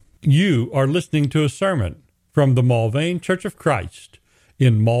You are listening to a sermon from the Mulvane Church of Christ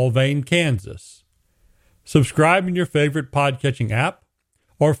in Mulvane, Kansas. Subscribe in your favorite podcatching app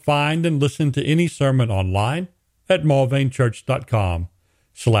or find and listen to any sermon online at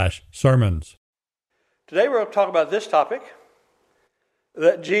mulvanechurch.com/sermons. Today we're going to talk about this topic,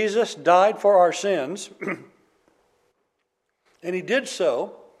 that Jesus died for our sins, and he did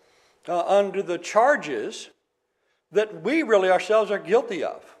so under the charges that we really ourselves are guilty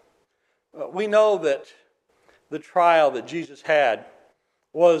of. We know that the trial that Jesus had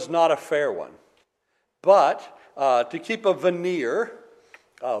was not a fair one. But to keep a veneer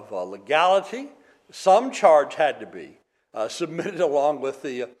of legality, some charge had to be submitted along with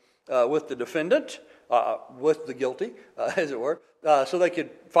the defendant, with the guilty, as it were, so they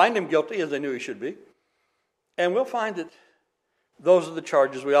could find him guilty as they knew he should be. And we'll find that those are the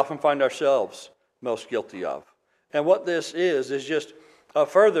charges we often find ourselves most guilty of. And what this is just a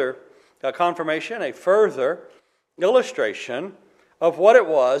further confirmation, a further illustration of what it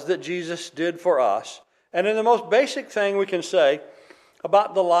was that Jesus did for us. And in the most basic thing we can say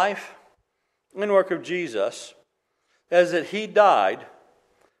about the life and work of Jesus is that he died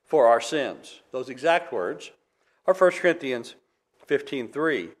for our sins. Those exact words are 1 Corinthians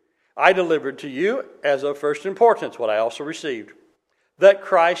 15:3. I delivered to you as of first importance what I also received, that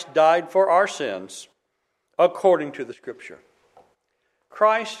Christ died for our sins according to the Scripture.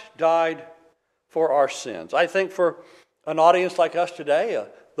 Christ died for our sins. I think for an audience like us today,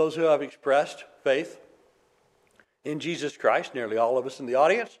 those who have expressed faith in Jesus Christ, nearly all of us in the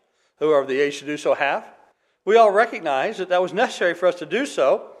audience, who are of the age to do so have, we all recognize that that was necessary for us to do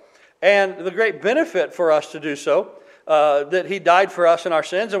so, and the great benefit for us to do so, that he died for us in our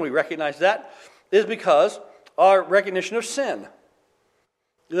sins, and we recognize that, is because our recognition of sin.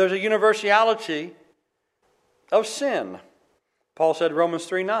 There's a universality of sin. Paul said in Romans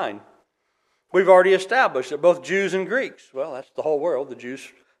 3:9, we've already established that both Jews and Greeks, well, that's the whole world, the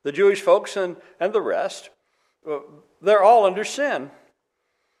Jewish folks and the rest, they're all under sin.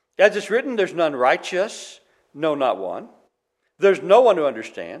 As it's written, there's none righteous, no, not one. There's no one who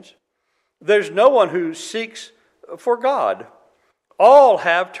understands. There's no one who seeks for God. All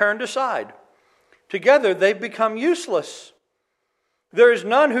have turned aside. Together they've become useless. There is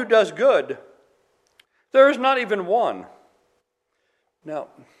none who does good. There is not even one. Now,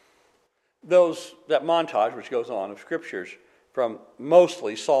 that montage which goes on of scriptures from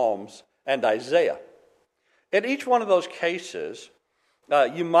mostly Psalms and Isaiah, in each one of those cases,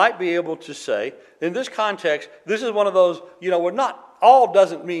 you might be able to say, in this context, this is one of those, where not all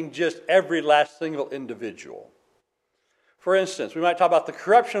doesn't mean just every last single individual. For instance, we might talk about the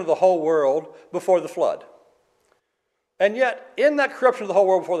corruption of the whole world before the flood. And yet, in that corruption of the whole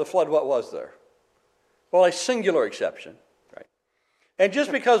world before the flood, what was there? Well, a singular exception. Right? And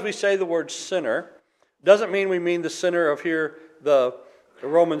just because we say the word sinner doesn't mean we mean the sinner of here, the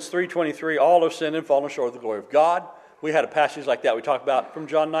Romans 3:23, all have sinned and fallen short of the glory of God. We had a passage like that we talked about from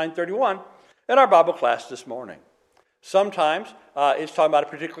John 9:31 in our Bible class this morning. Sometimes it's talking about a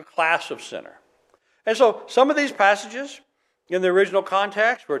particular class of sinner. And so some of these passages in the original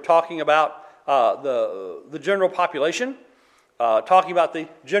context were talking about the general population, talking about the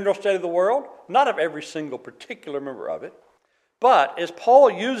general state of the world, not of every single particular member of it. But as Paul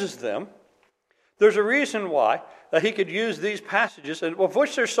uses them, there's a reason why that he could use these passages, and of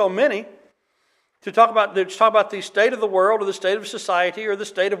which there's so many, to talk about the state of the world or the state of society or the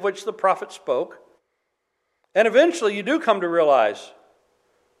state of which the prophet spoke. And eventually you do come to realize,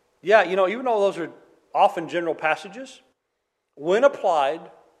 even though those are often general passages, when applied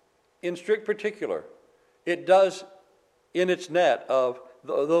in strict particular, it does, in its net of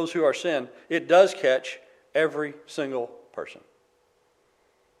those who are sin, it does catch every single person.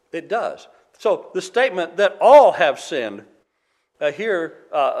 It does. So the statement that all have sinned, here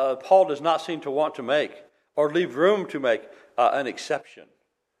Paul does not seem to want to make or leave room to make an exception.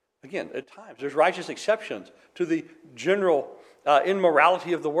 Again, at times there's righteous exceptions to the general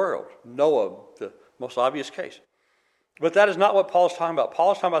immorality of the world. Noah, the most obvious case. But that is not what Paul's talking about.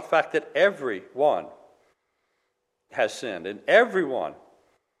 Paul's talking about the fact that everyone has sinned, and everyone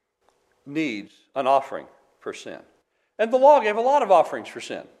needs an offering for sin. And the law gave a lot of offerings for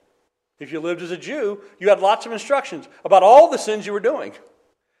sin. If you lived as a Jew, you had lots of instructions about all the sins you were doing.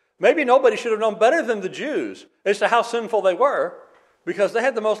 Maybe nobody should have known better than the Jews as to how sinful they were, because they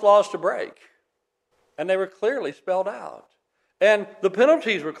had the most laws to break. And they were clearly spelled out. And the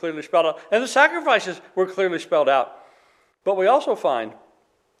penalties were clearly spelled out. And the sacrifices were clearly spelled out. But we also find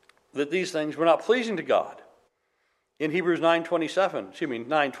that these things were not pleasing to God. In Hebrews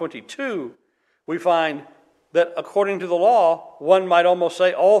 9:22, we find that according to the law, one might almost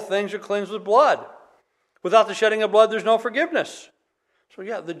say all things are cleansed with blood. Without the shedding of blood, there's no forgiveness. So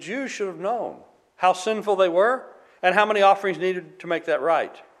yeah, the Jews should have known how sinful they were and how many offerings needed to make that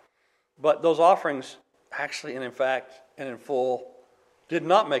right. But those offerings actually, and in fact, and in full, did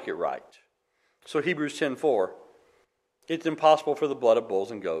not make it right. So Hebrews 10:4, it's impossible for the blood of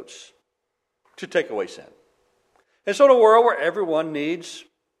bulls and goats to take away sin. And so in a world where everyone needs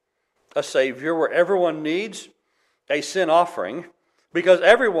a Savior, where everyone needs a sin offering, because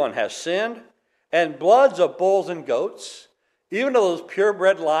everyone has sinned, and bloods of bulls and goats, even of those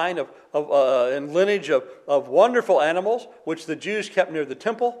purebred line and lineage of wonderful animals, which the Jews kept near the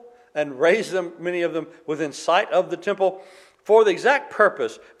temple and raised them, many of them, within sight of the temple, for the exact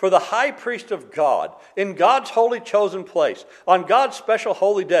purpose, for the high priest of God, in God's holy chosen place, on God's special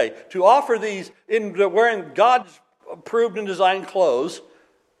holy day, to offer these wearing God's approved and designed clothes.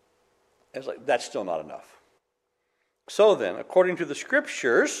 It's like, that's still not enough. So then, according to the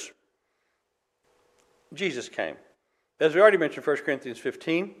Scriptures, Jesus came. As we already mentioned, 1 Corinthians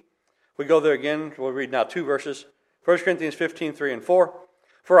 15. We go there again. We'll read now 2 verses. 1 Corinthians 15, 3 and 4.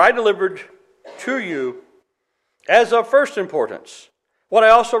 For I delivered to you as of first importance what I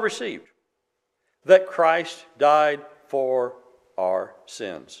also received, that Christ died for our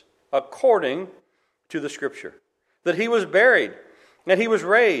sins, according to the Scripture, that he was buried, and he was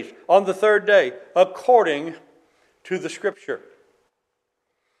raised on the third day, according to the Scripture.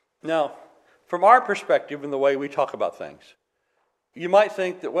 Now, from our perspective and the way we talk about things, you might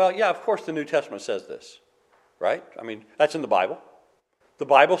think that, well, yeah, of course the New Testament says this, right? I mean, that's in the Bible. The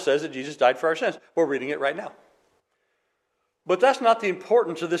Bible says that Jesus died for our sins. We're reading it right now. But that's not the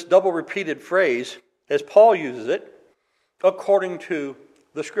importance of this double repeated phrase, as Paul uses it, according to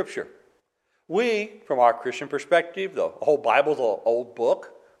the Scripture. We, from our Christian perspective, the whole Bible's an old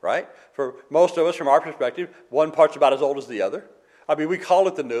book, right? For most of us, from our perspective, one part's about as old as the other. I mean, we call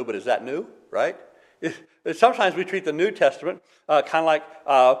it the New, but is that new, right? Sometimes we treat the New Testament kind of like,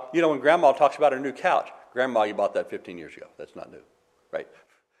 when Grandma talks about her new couch. Grandma, you bought that 15 years ago. That's not new, right?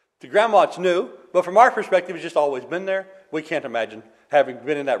 To Grandma, it's new, but from our perspective, it's just always been there. We can't imagine having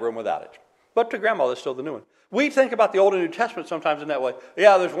been in that room without it. But to Grandma, that's still the new one. We think about the Old and New Testament sometimes in that way.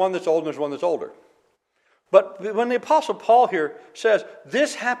 Yeah, there's one that's old and there's one that's older. But when the Apostle Paul here says,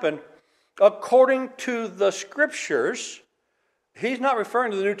 this happened according to the Scriptures, he's not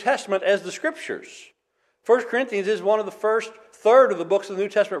referring to the New Testament as the Scriptures. 1 Corinthians is one of the first third of the books of the New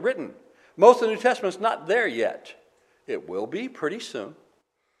Testament written. Most of the New Testament's not there yet. It will be pretty soon.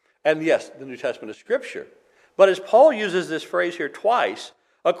 And yes, the New Testament is Scripture. But as Paul uses this phrase here twice,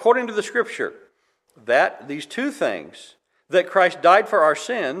 according to the Scripture, that these two things, that Christ died for our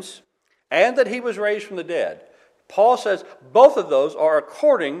sins and that he was raised from the dead, Paul says both of those are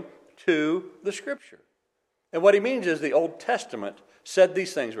according to the Scripture. And what he means is the Old Testament said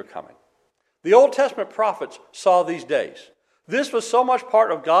these things were coming. The Old Testament prophets saw these days. This was so much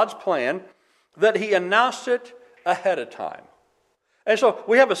part of God's plan that he announced it ahead of time. And so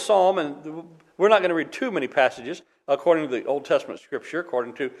we have a psalm, and we're not going to read too many passages according to the Old Testament Scripture,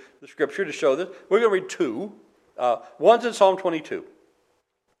 according to the Scripture to show this. We're going to read two. One's in Psalm 22.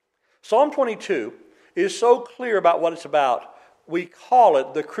 Psalm 22 is so clear about what it's about, we call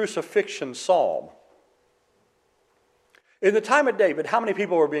it the crucifixion psalm. In the time of David, how many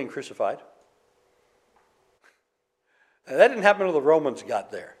people were being crucified? Now, that didn't happen until the Romans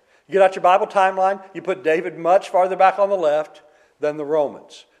got there. You get out your Bible timeline, you put David much farther back on the left than the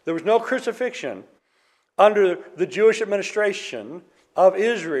Romans. There was no crucifixion under the Jewish administration of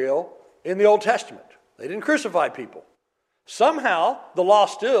Israel in the Old Testament. They didn't crucify people. Somehow, the law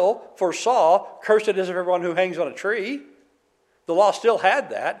still foresaw, cursed it is everyone who hangs on a tree. The law still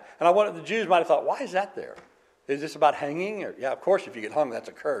had that. And the Jews might have thought, why is that there? Is this about hanging? Yeah, of course, if you get hung, that's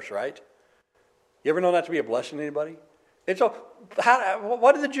a curse, right? You ever known that to be a blessing to anybody? And so,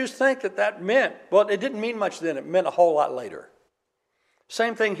 what did the Jews think that meant? Well, it didn't mean much then. It meant a whole lot later.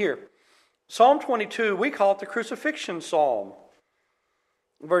 Same thing here. Psalm 22, we call it the crucifixion psalm.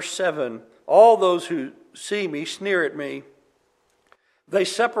 Verse 7, all those who see me sneer at me. They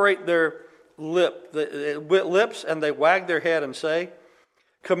separate their lips and they wag their head and say,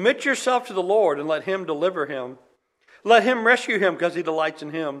 commit yourself to the Lord and let him deliver him. Let him rescue him because he delights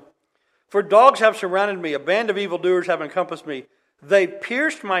in him. For dogs have surrounded me. A band of evildoers have encompassed me. They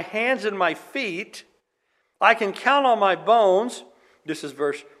pierced my hands and my feet. I can count on my bones. This is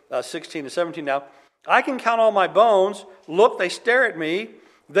verse 16 to 17 now. I can count all my bones. Look, they stare at me.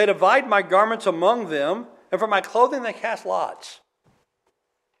 They divide my garments among them, and for my clothing they cast lots.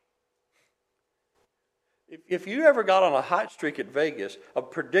 If you ever got on a hot streak at Vegas of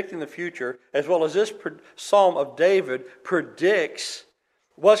predicting the future, as well as this Psalm of David predicts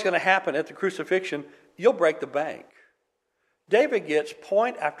what's going to happen at the crucifixion, you'll break the bank. David gets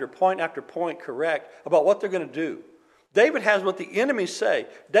point after point after point correct about what they're going to do. David has what the enemies say.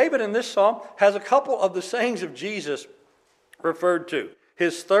 David in this psalm has a couple of the sayings of Jesus referred to.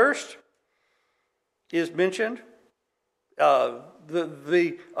 His thirst is mentioned.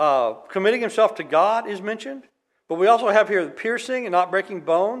 Committing himself to God is mentioned. But we also have here the piercing and not breaking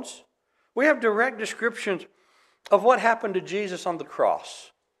bones. We have direct descriptions of what happened to Jesus on the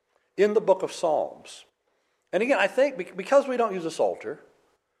cross in the book of Psalms. And again, I think because we don't use a psalter,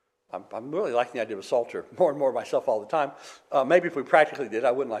 I'm really liking the idea of a psalter more and more myself all the time. Maybe if we practically did,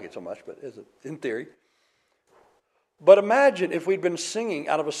 I wouldn't like it so much, but in theory. But imagine if we'd been singing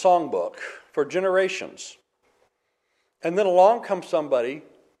out of a songbook for generations, and then along comes somebody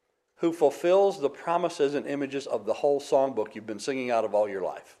who fulfills the promises and images of the whole songbook you've been singing out of all your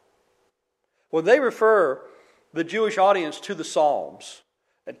life. When they refer the Jewish audience to the Psalms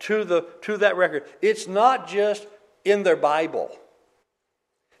and to that record, it's not just in their Bible.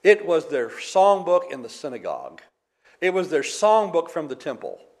 It was their songbook in the synagogue. It was their songbook from the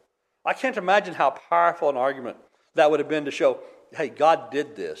temple. I can't imagine how powerful an argument that would have been to show, hey, God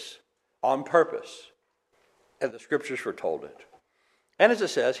did this on purpose. And the scriptures foretold it. And as it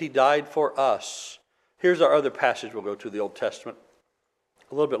says, he died for us. Here's our other passage we'll go to, the Old Testament.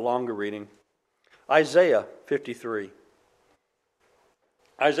 A little bit longer reading. Isaiah 53.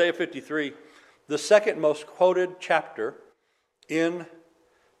 Isaiah 53, the second most quoted chapter in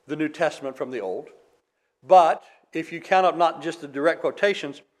the New Testament from the Old. But if you count up not just the direct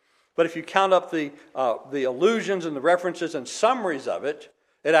quotations, but if you count up the allusions and the references and summaries of it,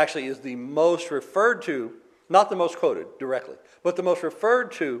 it actually is the most referred to, not the most quoted directly, but the most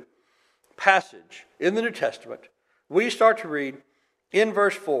referred to passage in the New Testament. We start to read in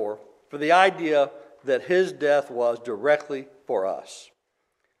verse 4 for the idea that his death was directly for us.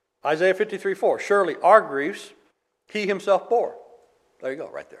 Isaiah 53:4, surely our griefs he himself bore. There you go,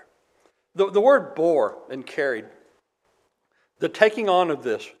 right there. The word bore and carried, the taking on of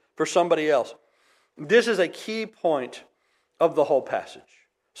this for somebody else, this is a key point of the whole passage.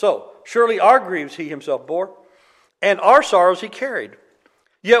 So, surely our griefs he himself bore, and our sorrows he carried.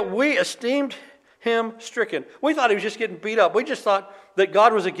 Yet we esteemed him stricken. We thought he was just getting beat up. We just thought that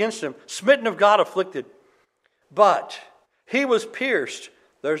God was against him, smitten of God, afflicted. But he was pierced.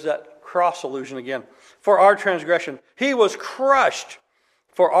 There's that cross allusion again. For our transgression. He was crushed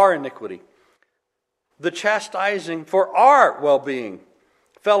for our iniquity. The chastising for our well-being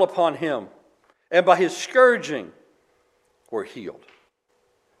fell upon him, and by his scourging we're healed.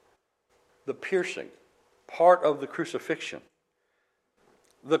 The piercing, part of the crucifixion.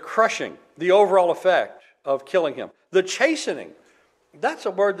 The crushing, the overall effect of killing him. The chastening, that's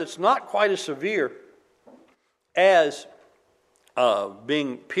a word that's not quite as severe as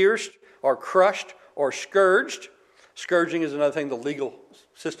being pierced or crushed or scourged. Scourging is another thing the legal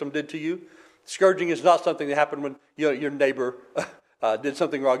system did to you. Scourging is not something that happened when your neighbor did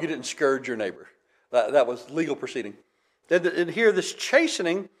something wrong. You didn't scourge your neighbor. That was legal proceeding. And here, this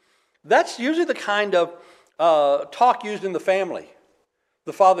chastening, that's usually the kind of talk used in the family.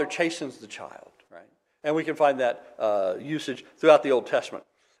 The father chastens the child, right? And we can find that usage throughout the Old Testament.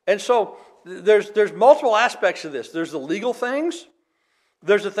 And so there's multiple aspects of this. There's the legal things.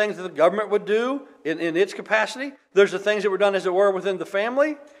 There's the things that the government would do in its capacity. There's the things that were done, as it were, within the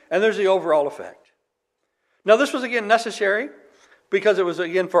family. And there's the overall effect. Now, this was, again, necessary because it was,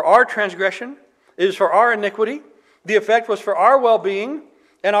 again, for our transgression. It is for our iniquity. The effect was for our well-being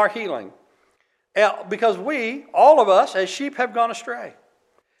and our healing. Because we, all of us, as sheep, have gone astray.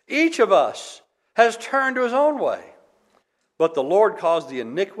 Each of us has turned to his own way. But the Lord caused the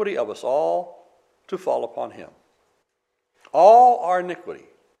iniquity of us all to fall upon him. All our iniquity.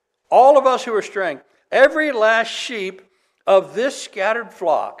 All of us who are straying. Every last sheep of this scattered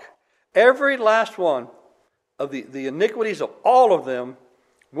flock, every last one of the iniquities of all of them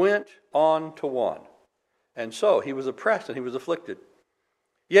went on to one. And so he was oppressed and he was afflicted.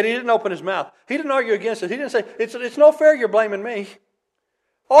 Yet he didn't open his mouth. He didn't argue against it. He didn't say, it's no fair you're blaming me.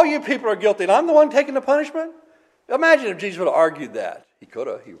 All you people are guilty and I'm the one taking the punishment. Imagine if Jesus would have argued that. He could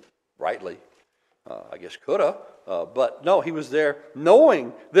have. He rightly, I guess, could have. But no, he was there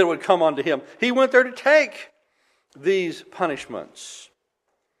knowing that it would come onto him. He went there to take these punishments.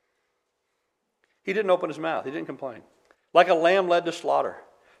 He didn't open his mouth. He didn't complain. Like a lamb led to slaughter.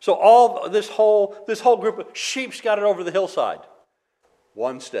 So all this whole group of sheep scattered over the hillside.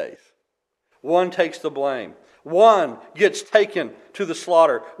 One stays. One takes the blame. One gets taken to the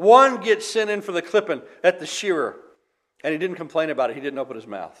slaughter. One gets sent in for the clipping at the shearer. And he didn't complain about it. He didn't open his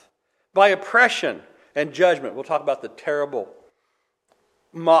mouth. By oppression and judgment, we'll talk about the terrible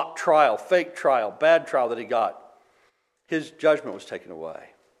mock trial, fake trial, bad trial that he got. His judgment was taken away.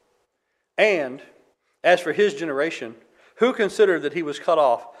 And as for his generation, who considered that he was cut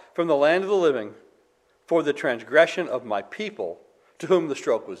off from the land of the living for the transgression of my people, to whom the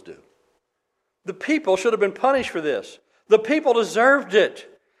stroke was due? The people should have been punished for this. The people deserved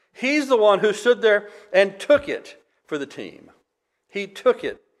it. He's the one who stood there and took it for the team. He took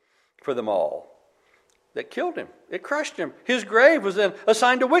it for them all. That killed him. It crushed him. His grave was then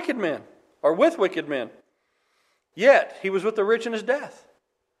assigned to wicked men, or with wicked men. Yet, he was with the rich in his death.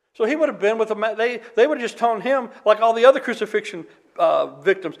 So he would have been with they would have just thrown him, like all the other crucifixion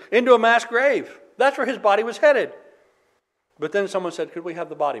victims, into a mass grave. That's where his body was headed. But then someone said, could we have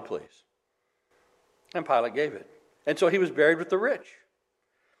the body, please? And Pilate gave it. And so he was buried with the rich,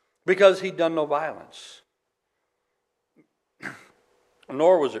 because he'd done no violence.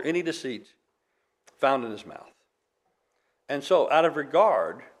 Nor was there any deceit found in his mouth. And so, out of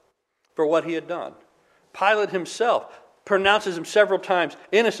regard for what he had done, Pilate himself pronounces him several times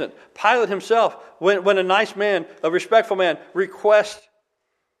innocent. Pilate himself, when a nice man, a respectful man, requests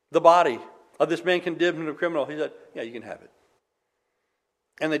the body of this man condemned as a criminal, he said, yeah, you can have it.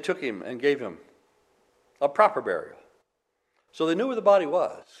 And they took him and gave him a proper burial. So they knew where the body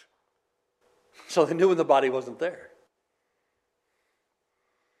was. So they knew when the body wasn't there.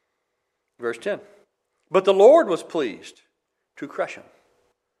 Verse 10. But the Lord was pleased to crush him.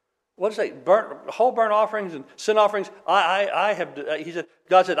 What does it say? Whole burnt offerings and sin offerings.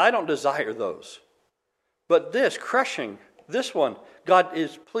 God said, I don't desire those. But this, crushing, this one, God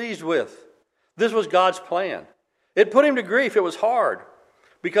is pleased with. This was God's plan. It put him to grief. It was hard,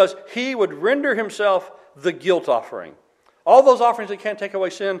 because he would render himself the guilt offering. All those offerings that can't take away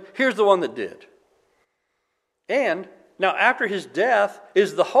sin, here's the one that did. And now after his death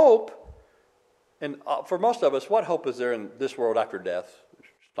is the hope. And for most of us, what hope is there in this world after death?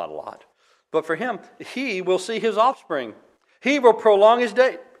 It's not a lot. But for him, he will see his offspring. He will prolong his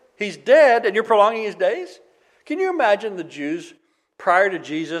day. He's dead and you're prolonging his days? Can you imagine the Jews prior to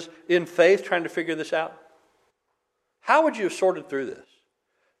Jesus in faith trying to figure this out? How would you have sorted through this?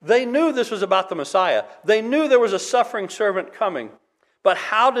 They knew this was about the Messiah. They knew there was a suffering servant coming. But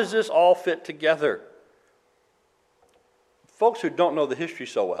how does this all fit together? Folks who don't know the history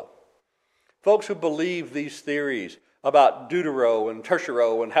so well, folks who believe these theories about Deutero and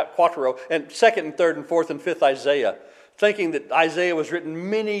Tertio and Quattro and 2nd and 3rd and 4th and 5th Isaiah, thinking that Isaiah was written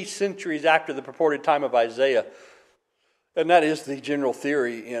many centuries after the purported time of Isaiah. And that is the general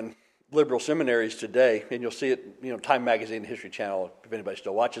theory in liberal seminaries today. And you'll see it, Time Magazine, History Channel, if anybody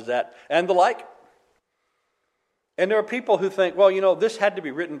still watches that, and the like. And there are people who think, well, this had to be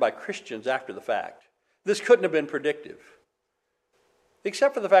written by Christians after the fact. This couldn't have been predictive.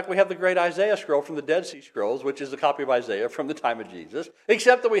 Except for the fact we have the great Isaiah scroll from the Dead Sea Scrolls, which is a copy of Isaiah from the time of Jesus.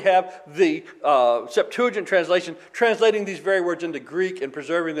 Except that we have the Septuagint translation translating these very words into Greek and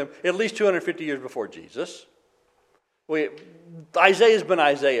preserving them at least 250 years before Jesus. Isaiah's been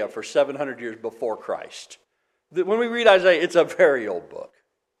Isaiah for 700 years before Christ. When we read Isaiah, it's a very old book.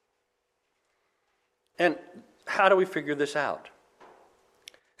 And how do we figure this out?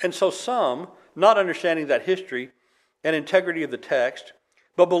 And so some, not understanding that history and integrity of the text,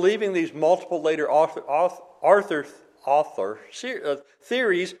 but believing these multiple later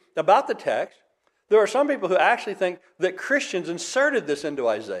theories about the text, there are some people who actually think that Christians inserted this into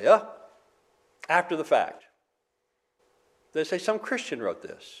Isaiah after the fact. They say some Christian wrote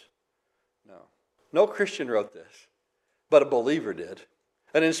this. No Christian wrote this, but a believer did.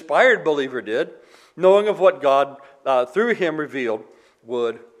 An inspired believer did, knowing of what God, through him, revealed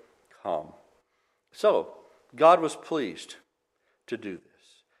would come. So, God was pleased to do this.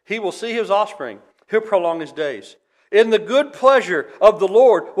 He will see his offspring. He'll prolong his days. In the good pleasure of the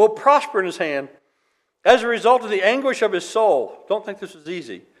Lord will prosper in his hand. As a result of the anguish of his soul, don't think this is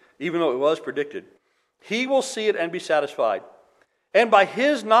easy, even though it was predicted. He will see it and be satisfied. And by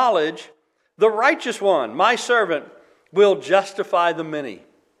his knowledge, the righteous one, my servant, will justify the many.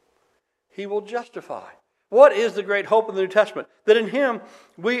 He will justify. What is the great hope of the New Testament? That in him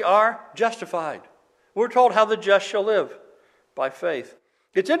we are justified. We're told how the just shall live by faith.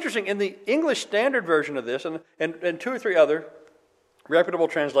 It's interesting, in the English Standard Version of this, and two or three other reputable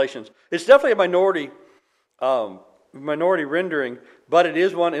translations, it's definitely a minority rendering, but it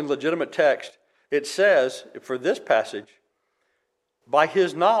is one in legitimate text. It says, for this passage, by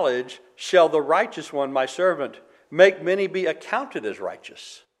his knowledge shall the righteous one, my servant, make many be accounted as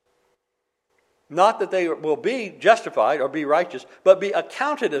righteous. Not that they will be justified or be righteous, but be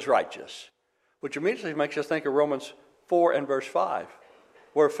accounted as righteous. Which immediately makes us think of Romans 4 and verse 5,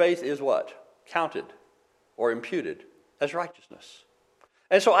 where faith is what? Counted or imputed as righteousness.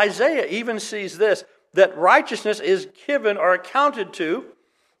 And so Isaiah even sees this, that righteousness is given or accounted to,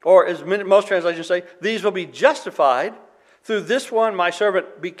 or as most translations say, these will be justified through this one, my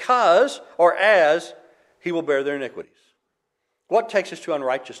servant, because or as he will bear their iniquities. What takes us to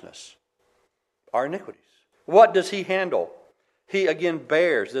unrighteousness? Our iniquities. What does he handle? He again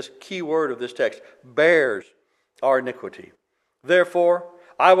bears, this key word of this text, bears our iniquity. Therefore,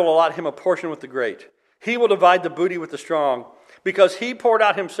 I will allot him a portion with the great. He will divide the booty with the strong, because he poured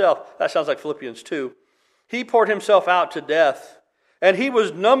out himself. That sounds like Philippians 2. He poured himself out to death, and he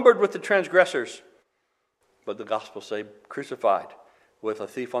was numbered with the transgressors. But the gospel say crucified with a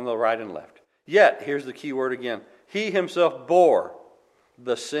thief on the right and left. Yet, here's the key word again. He himself bore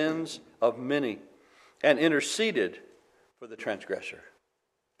the sins of many and interceded for the transgressor.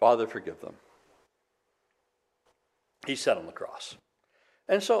 Father, forgive them. He sat on the cross.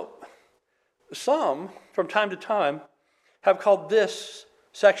 And so, some, from time to time, have called this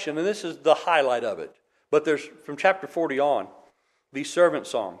section, and this is the highlight of it, but there's, from chapter 40 on, these servant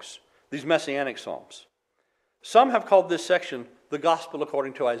songs, these messianic psalms. Some have called this section the gospel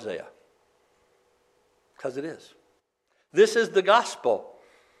according to Isaiah. Because it is. This is the gospel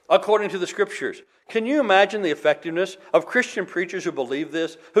according to the scriptures. Can you imagine the effectiveness of Christian preachers who believe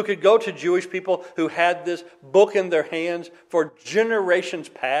this, who could go to Jewish people who had this book in their hands for generations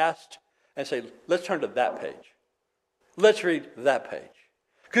past and say, let's turn to that page. Let's read that page.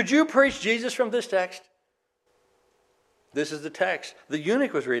 Could you preach Jesus from this text? This is the text the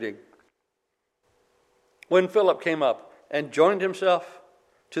eunuch was reading when Philip came up and joined himself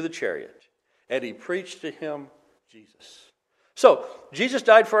to the chariot, and he preached to him Jesus. So, Jesus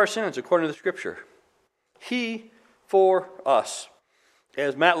died for our sins according to the scripture. He for us.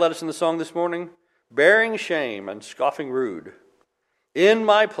 As Matt led us in the song this morning, bearing shame and scoffing rude, in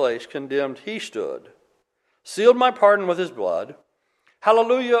my place condemned he stood, sealed my pardon with his blood.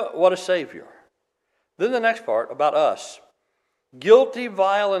 Hallelujah, what a Savior. Then the next part about us. Guilty,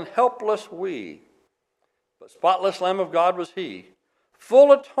 vile, and helpless we, but spotless Lamb of God was he.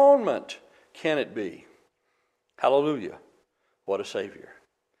 Full atonement can it be. Hallelujah, what a Savior.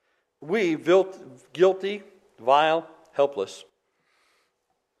 We, guilty, vile, helpless,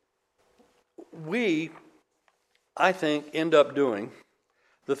 we, I think, end up doing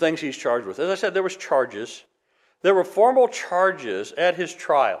the things he's charged with. As I said, there was charges. There were formal charges at his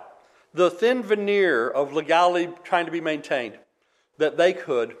trial. The thin veneer of legality trying to be maintained, that they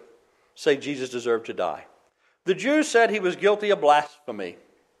could say Jesus deserved to die. The Jews said he was guilty of blasphemy.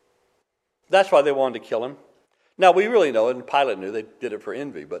 That's why they wanted to kill him. Now, we really know, and Pilate knew they did it for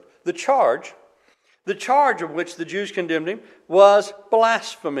envy, but the charge of which the Jews condemned him was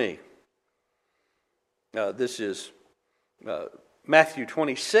blasphemy. This is Matthew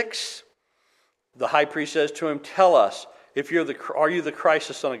 26. The high priest says to him, tell us, are you the Christ,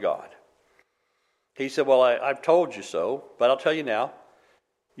 the Son of God? He said, well, I've told you so, but I'll tell you now.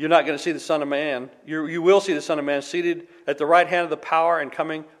 You're not going to see the Son of Man. You will see the Son of Man seated at the right hand of the power and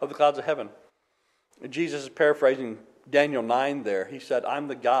coming of the clouds of heaven. And Jesus is paraphrasing Daniel 9 there. He said, I'm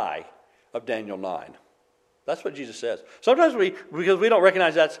the guy of Daniel 9. That's what Jesus says. Sometimes because we don't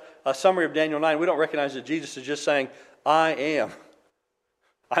recognize that's a summary of Daniel 9, we don't recognize that Jesus is just saying, I'm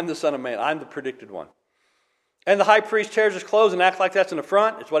the Son of Man. I'm the predicted one. And the high priest tears his clothes and acts like that's in the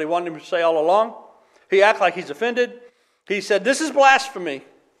front. It's what he wanted him to say all along. He acts like he's offended. He said, this is blasphemy.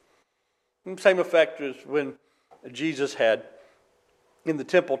 And same effect as when Jesus had in the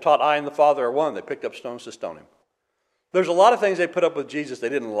temple taught I and the Father are one. They picked up stones to stone him. There's a lot of things they put up with Jesus they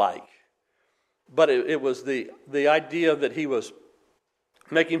didn't like. But it was the idea that he was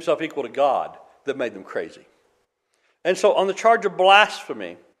making himself equal to God that made them crazy. And so on the charge of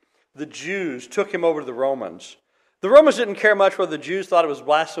blasphemy, the Jews took him over to the Romans. The Romans didn't care much whether the Jews thought it was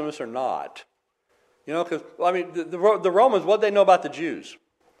blasphemous or not. You know, because, the Romans, what did they know about the Jews?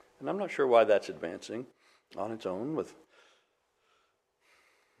 And I'm not sure why that's advancing on its own.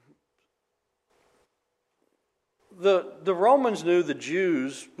 The Romans knew the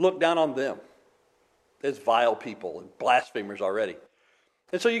Jews looked down on them as vile people and blasphemers already.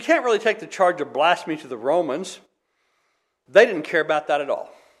 And so you can't really take the charge of blasphemy to the Romans. They didn't care about that at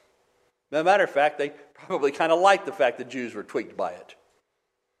all. As a matter of fact, they probably kind of liked the fact that Jews were tweaked by it.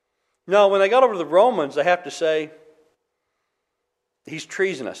 No, when they got over to the Romans, they have to say, he's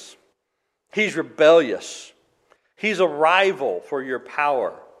treasonous. He's rebellious. He's a rival for your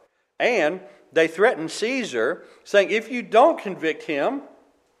power. And they threatened Caesar, saying, if you don't convict him,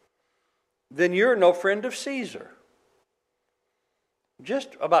 then you're no friend of Caesar.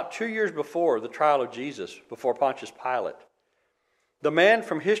 Just about 2 years before the trial of Jesus, before Pontius Pilate, the man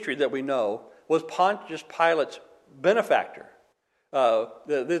from history that we know was Pontius Pilate's benefactor.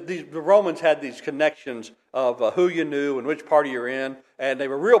 The Romans had these connections of who you knew and which party you're in, and they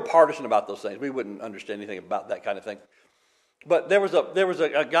were real partisan about those things. We wouldn't understand anything about that kind of thing. But there was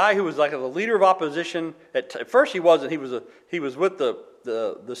a guy who was like the leader of opposition. At first he wasn't. He was with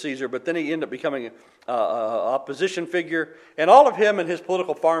the Caesar, but then he ended up becoming an opposition figure. And all of him and his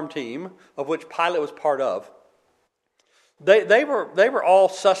political farm team, of which Pilate was part of, they were all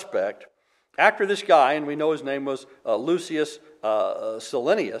suspect. After this guy, and we know his name was Lucius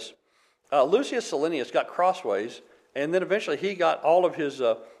Salinius. Lucius Salinius got crossways, and then eventually he got all of his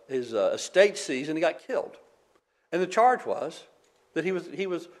estate seized, and he got killed. And the charge was that he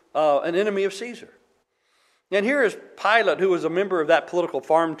was an enemy of Caesar. And here is Pilate, who was a member of that political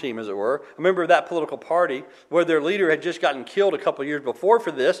farm team, as it were, a member of that political party, where their leader had just gotten killed a couple of years before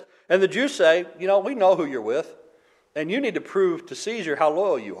for this. And the Jews say, we know who you're with, and you need to prove to Caesar how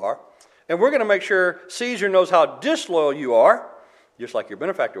loyal you are. And we're going to make sure Caesar knows how disloyal you are, just like your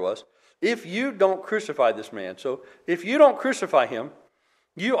benefactor was, if you don't crucify this man. So if you don't crucify him,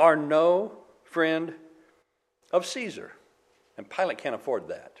 you are no friend of Caesar. And Pilate can't afford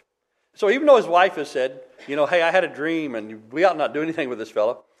that. So even though his wife has said, hey, I had a dream and we ought not do anything with this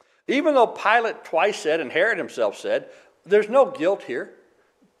fellow, even though Pilate twice said and Herod himself said, there's no guilt here.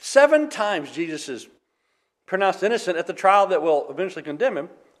 7 times Jesus is pronounced innocent at the trial that will eventually condemn him,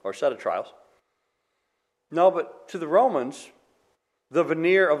 or set of trials. No, but to the Romans, the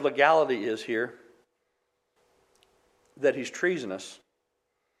veneer of legality is here that he's treasonous,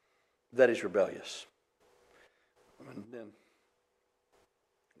 that he's rebellious. And then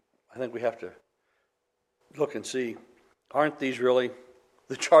I think we have to look and see, aren't these really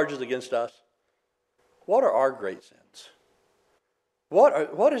the charges against us? What are our great sins?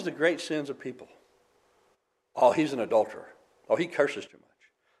 What is the great sins of people? Oh, he's an adulterer. Oh, he curses too much.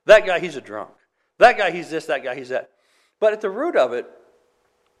 That guy, he's a drunk. That guy, he's this. That guy, he's that. But at the root of it,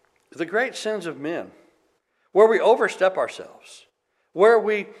 the great sins of men, where we overstep ourselves, where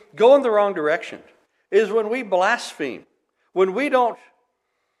we go in the wrong direction, is when we blaspheme, when we don't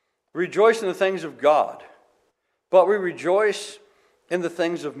rejoice in the things of God, but we rejoice in the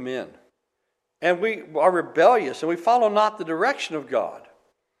things of men. And we are rebellious, and we follow not the direction of God,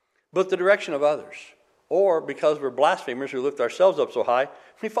 but the direction of others. Or because we're blasphemers who lift ourselves up so high,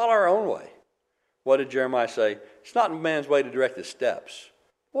 we follow our own way. What did Jeremiah say? It's not man's way to direct his steps.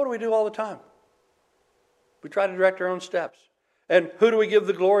 What do we do all the time? We try to direct our own steps. And who do we give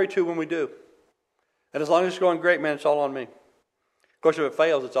the glory to when we do? And as long as it's going great, man, it's all on me. Of course, if it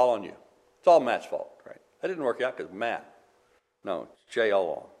fails, it's all on you. It's all Matt's fault, right? That didn't work out because Matt. No, it's Jay all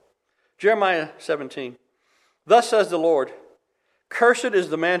along. Jeremiah 17. Thus says the Lord, cursed is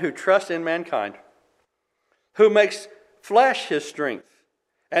the man who trusts in mankind, who makes flesh his strength,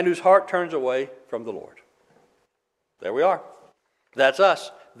 and whose heart turns away from the Lord. There we are. That's us.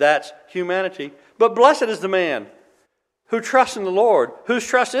 That's humanity. But blessed is the man who trusts in the Lord, whose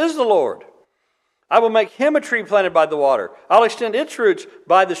trust is the Lord. I will make him a tree planted by the water. I'll extend its roots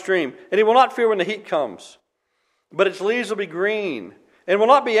by the stream, and he will not fear when the heat comes. But its leaves will be green, and will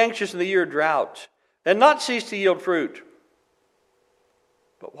not be anxious in the year of drought, and not cease to yield fruit.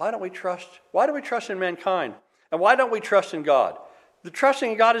 But why don't we trust? Why do we trust in mankind? And why don't we trust in God? The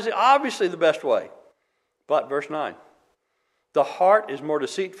trusting in God is obviously the best way. But verse 9, the heart is more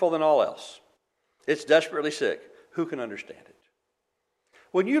deceitful than all else. It's desperately sick. Who can understand it?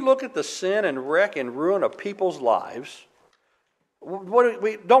 When you look at the sin and wreck and ruin of people's lives,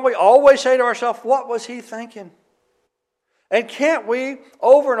 don't we always say to ourselves, what was he thinking? And can't we,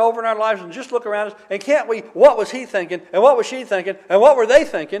 over and over in our lives, and just look around us, and can't we, what was he thinking, and what was she thinking, and what were they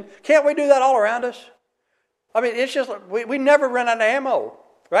thinking? Can't we do that all around us? I mean, it's just, we never run out of ammo,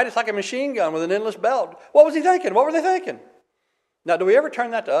 right? It's like a machine gun with an endless belt. What was he thinking? What were they thinking? Now, do we ever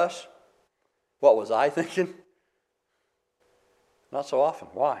turn that to us? What was I thinking? Not so often.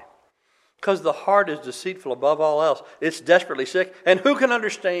 Why? Because the heart is deceitful above all else. It's desperately sick. And who can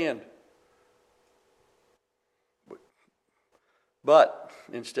understand? But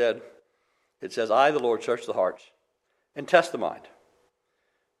instead, it says, I, the Lord, search the hearts and test the mind,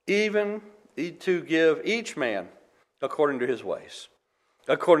 even to give each man according to his ways,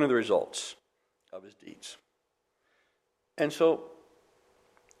 according to the results of his deeds. And so,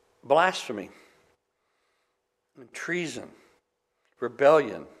 blasphemy, and treason,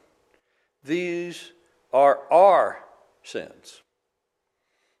 rebellion, these are our sins.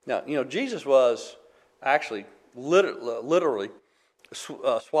 Now, Jesus was actually literally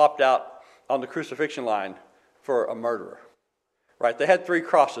swapped out on the crucifixion line for a murderer. Right? They had 3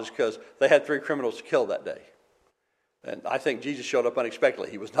 crosses because they had 3 criminals to kill that day. And I think Jesus showed up unexpectedly.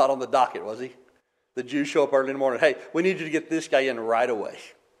 He was not on the docket, was he? The Jews show up early in the morning. Hey, we need you to get this guy in right away.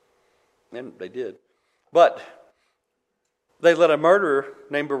 And they did. But they let a murderer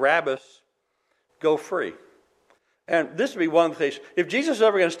named Barabbas go free. And this would be one of the things. If Jesus was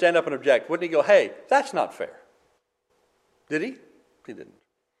ever going to stand up and object, wouldn't he go, hey, that's not fair? Did he? He didn't.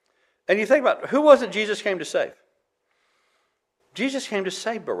 And you think about, who was it Jesus came to save? Jesus came to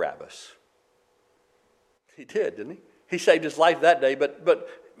save Barabbas. He did, didn't he? He saved his life that day, but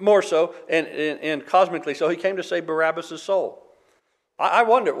more so, and cosmically so, he came to save Barabbas' soul. I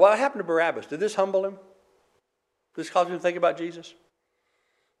wonder, what happened to Barabbas? Did this humble him? Did this cause him to think about Jesus?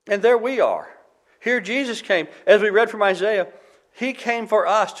 And there we are. Here Jesus came, as we read from Isaiah, he came for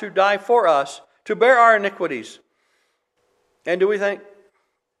us, to die for us, to bear our iniquities. And do we think,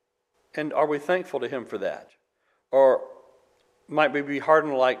 and are we thankful to him for that? Or might we be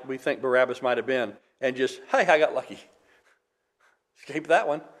hardened like we think Barabbas might have been, and just, hey, I got lucky. Escape that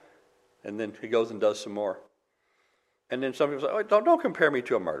one. And then he goes and does some more. And then some people say, oh, don't compare me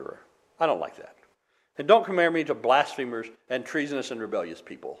to a murderer. I don't like that. And don't compare me to blasphemers and treasonous and rebellious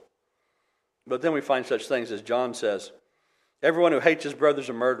people. But then we find such things as John says, everyone who hates his brother is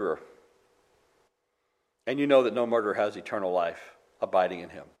a murderer. And you know that no murderer has eternal life abiding in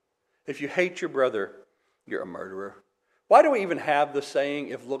him. If you hate your brother, you're a murderer. Why do we even have the saying,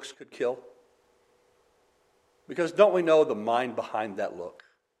 if looks could kill? Because don't we know the mind behind that look?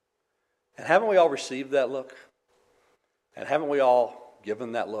 And haven't we all received that look? And haven't we all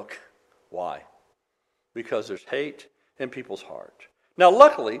given that look? Why? Because there's hate in people's heart. Now,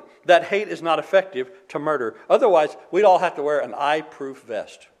 luckily, that hate is not effective to murder. Otherwise, we'd all have to wear an eye-proof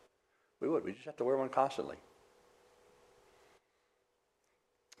vest. We would. We just have to wear one constantly.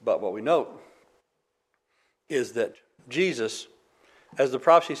 But what we note is that Jesus, as the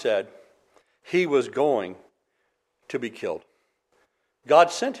prophecy said, he was going to be killed.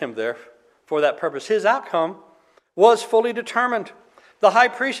 God sent him there for that purpose. His outcome was fully determined. The high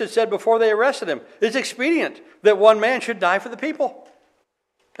priest had said before they arrested him, it's expedient that one man should die for the people.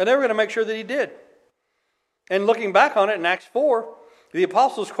 And they were going to make sure that he did. And looking back on it in Acts 4, the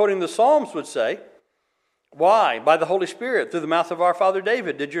apostles quoting the Psalms would say, why, by the Holy Spirit, through the mouth of our father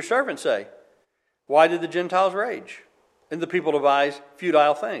David, did your servant say, why did the Gentiles rage? And the people devise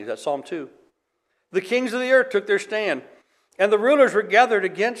futile things. That's Psalm 2. The kings of the earth took their stand, and the rulers were gathered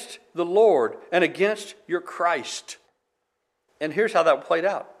against the Lord and against your Christ. And here's how that played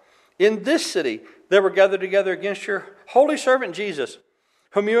out. In this city, they were gathered together against your holy servant Jesus,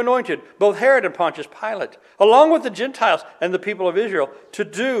 whom you anointed, both Herod and Pontius Pilate, along with the Gentiles and the people of Israel, to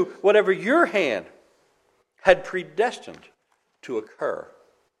do whatever your hand had predestined to occur.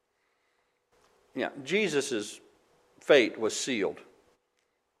 Yeah, Jesus' fate was sealed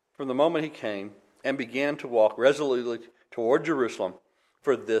from the moment he came and began to walk resolutely toward Jerusalem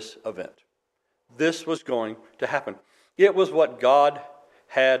for this event. This was going to happen. It was what God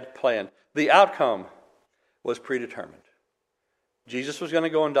had planned. The outcome was predetermined. Jesus was going to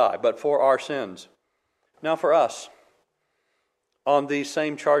go and die, but for our sins. Now for us, on these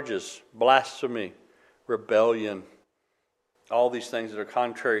same charges, blasphemy, rebellion, all these things that are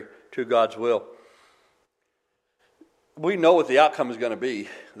contrary to God's will, we know what the outcome is going to be.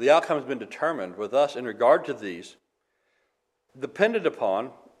 The outcome has been determined with us in regard to these, dependent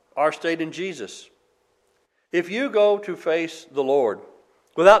upon our state in Jesus. If you go to face the Lord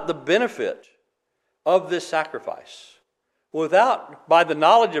without the benefit of this sacrifice, without, by the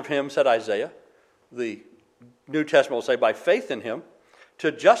knowledge of him, said Isaiah, the New Testament will say, by faith in him,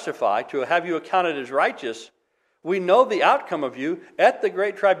 to justify, to have you accounted as righteous, we know the outcome of you at the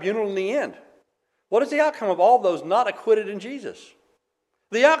great tribunal in the end. What is the outcome of all those not acquitted in Jesus?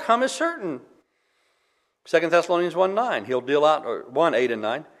 The outcome is certain. 2 Thessalonians 1:9, he'll deal out, or 1:8 and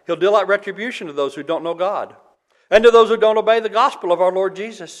 9, he'll deal out retribution to those who don't know God, and to those who don't obey the gospel of our Lord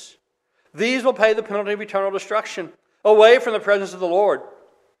Jesus. These will pay the penalty of eternal destruction, away from the presence of the Lord,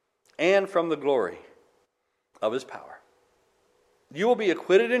 and from the glory of his power. You will be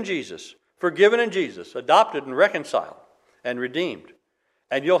acquitted in Jesus, forgiven in Jesus, adopted and reconciled, and redeemed.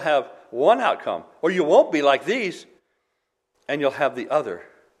 And you'll have one outcome, or you won't be like these, and you'll have the other.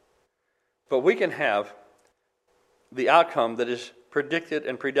 But we can have the outcome that is predicted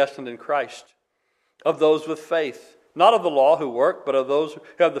and predestined in Christ, of those with faith, not of the law who work, but of those who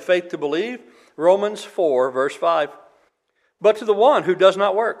have the faith to believe. Romans 4, verse 5. But to the one who does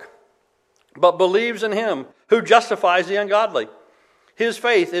not work, but believes in him who justifies the ungodly, his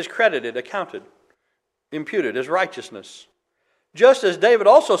faith is credited, accounted, imputed as righteousness. just as David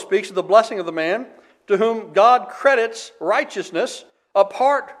also speaks of the blessing of the man to whom God credits righteousness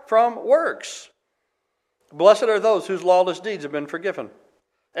apart from works. Blessed are those whose lawless deeds have been forgiven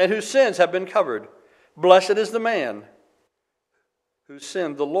and whose sins have been covered. Blessed is the man whose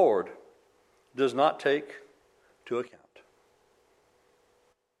sin the Lord does not take to account.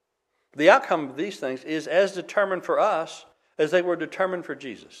 The outcome of these things is as determined for us as they were determined for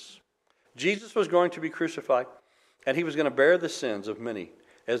Jesus. Jesus was going to be crucified, and he was going to bear the sins of many,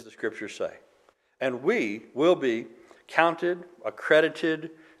 as the scriptures say. And we will be counted,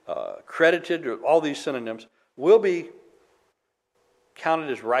 accredited, credited, all these synonyms, will be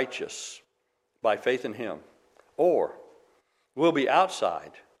counted as righteous by faith in him, or will be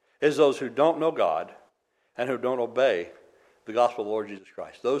outside as those who don't know God and who don't obey the gospel of the Lord Jesus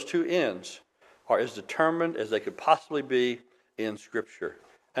Christ. Those two ends are as determined as they could possibly be in Scripture.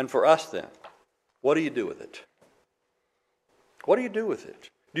 And for us then, what do you do with it? What do you do with it?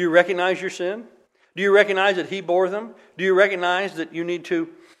 Do you recognize your sin? Do you recognize that he bore them? Do you recognize that you need to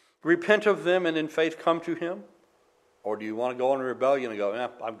repent of them and in faith come to him? Or do you want to go in rebellion and go,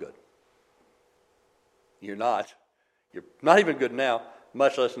 I'm good? You're not. You're not even good now,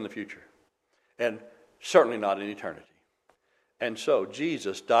 much less in the future. And certainly not in eternity. And so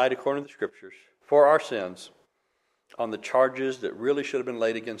Jesus died according to the Scriptures for our sins on the charges that really should have been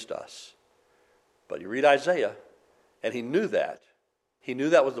laid against us. But you read Isaiah, and he knew that. He knew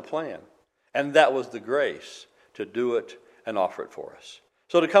that was the plan. And that was the grace to do it and offer it for us.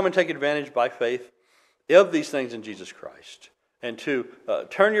 So to come and take advantage by faith of these things in Jesus Christ, and to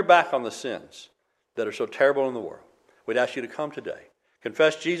turn your back on the sins that are so terrible in the world, we'd ask you to come today.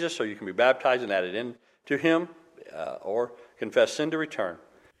 Confess Jesus so you can be baptized and added in to him, or confess sin to return.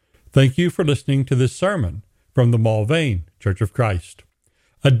 Thank you for listening to this sermon from the Mulvane Church of Christ.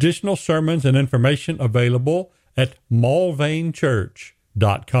 Additional sermons and information available at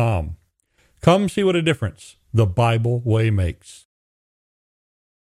mulvanechurch.com. Come see what a difference the Bible way makes.